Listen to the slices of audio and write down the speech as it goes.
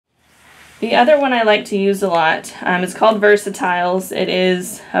The other one I like to use a lot is called Versatiles. It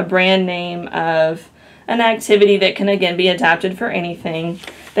is a brand name of an activity that can again be adapted for anything.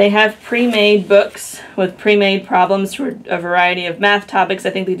 They have pre-made books with pre-made problems for a variety of math topics.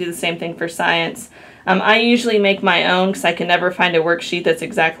 I think they do the same thing for science. I usually make my own because I can never find a worksheet that's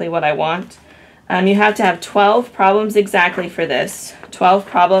exactly what I want. You have to have 12 problems exactly for this, 12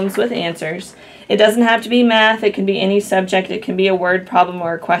 problems with answers. It doesn't have to be math, it can be any subject, it can be a word problem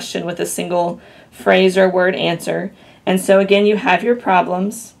or a question with a single phrase or word answer. And so again, you have your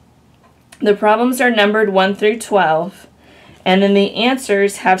problems. The problems are numbered 1 through 12, and then the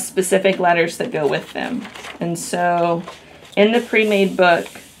answers have specific letters that go with them. And so in the pre-made book,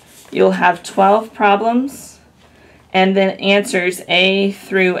 you'll have 12 problems and then answers A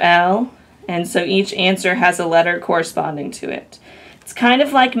through L, and so each answer has a letter corresponding to it. It's kind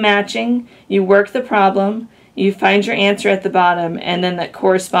of like matching. You work the problem, you find your answer at the bottom, and then that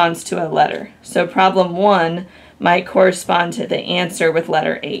corresponds to a letter. So problem 1 might correspond to the answer with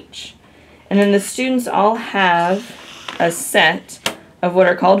letter H. And then the students all have a set of what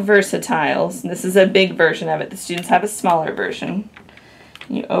are called versatiles. And this is a big version of it. The students have a smaller version.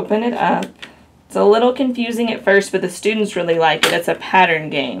 You open it up. It's a little confusing at first, but the students really like it. It's a pattern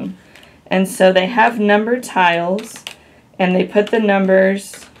game. And so they have numbered tiles, and they put the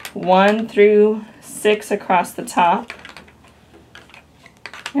numbers 1 through 6 across the top,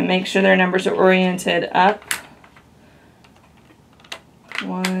 and make sure their numbers are oriented up.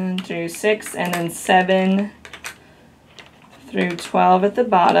 1 through 6, and then 7 through 12 at the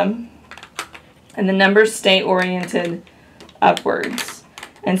bottom. And the numbers stay oriented upwards.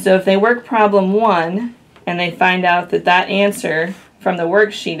 And so if they work problem 1, and they find out that that answer from the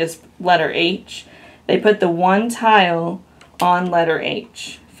worksheet is letter H, they put the 1 tile on letter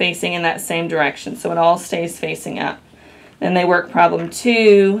H, facing in that same direction, so it all stays facing up. Then they work problem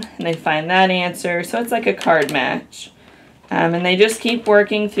 2, and they find that answer, so it's like a card match. And they just keep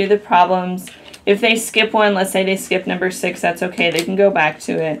working through the problems. If they skip one, let's say they skip number 6, that's okay, they can go back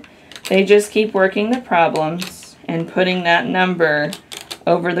to it. They just keep working the problems and putting that number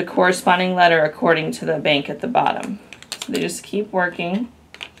over the corresponding letter according to the bank at the bottom. So they just keep working.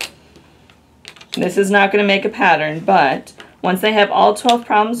 This is not going to make a pattern, but once they have all 12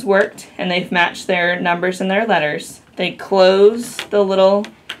 problems worked and they've matched their numbers and their letters, they close the little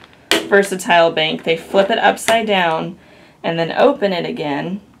versatile bank, they flip it upside down, and then open it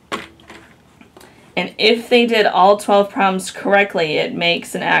again. And if they did all 12 problems correctly, it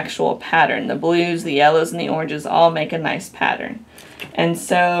makes an actual pattern. The blues, the yellows, and the oranges all make a nice pattern. And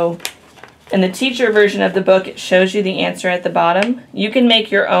so in the teacher version of the book, it shows you the answer at the bottom. You can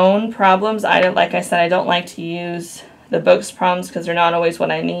make your own problems. Like I said, I don't like to use the book's problems because they're not always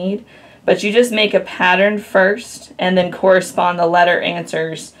what I need. But you just make a pattern first and then correspond the letter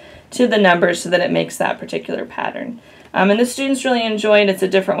answers to the numbers so that it makes that particular pattern. And the students really enjoy it. It's a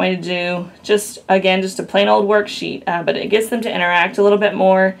different way to do, just a plain old worksheet, but it gets them to interact a little bit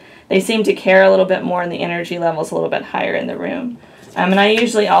more. They seem to care a little bit more, and the energy level's a little bit higher in the room. And I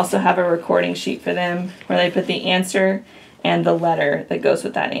usually also have a recording sheet for them where they put the answer and the letter that goes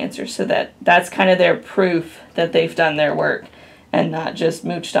with that answer, so that's kind of their proof that they've done their work and not just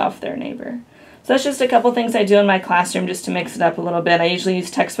mooched off their neighbor. So that's just a couple things I do in my classroom just to mix it up a little bit. I usually use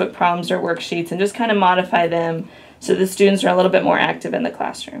textbook problems or worksheets and just kind of modify them so the students are a little bit more active in the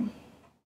classroom.